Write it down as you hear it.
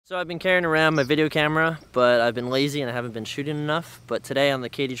So I've been carrying around my video camera, but I've been lazy and I haven't been shooting enough. But today on the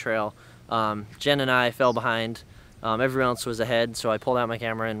Katy Trail, Jen and I fell behind. Everyone else was ahead, so I pulled out my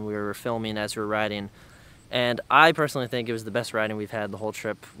camera and we were filming as we were riding. And I personally think it was the best riding we've had the whole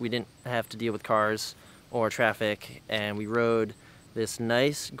trip. We didn't have to deal with cars or traffic, and we rode this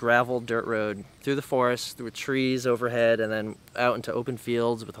nice gravel dirt road through the forest, through trees overhead, and then out into open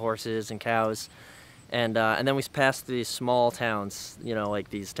fields with horses and cows. And then we passed these small towns, you know, like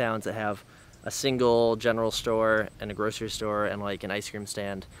these towns that have a single general store and a grocery store and like an ice cream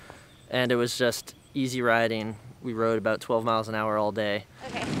stand. And it was just easy riding. We rode about 12 miles an hour all day.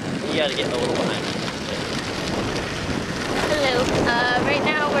 Okay. You gotta get a little behind me. Hello. Right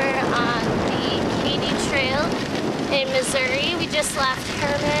now we're on the Katy Trail in Missouri. We just left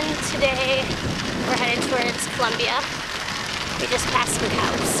Herman. Today we're headed towards Columbia. We just passed some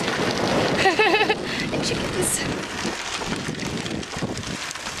cows and chickens.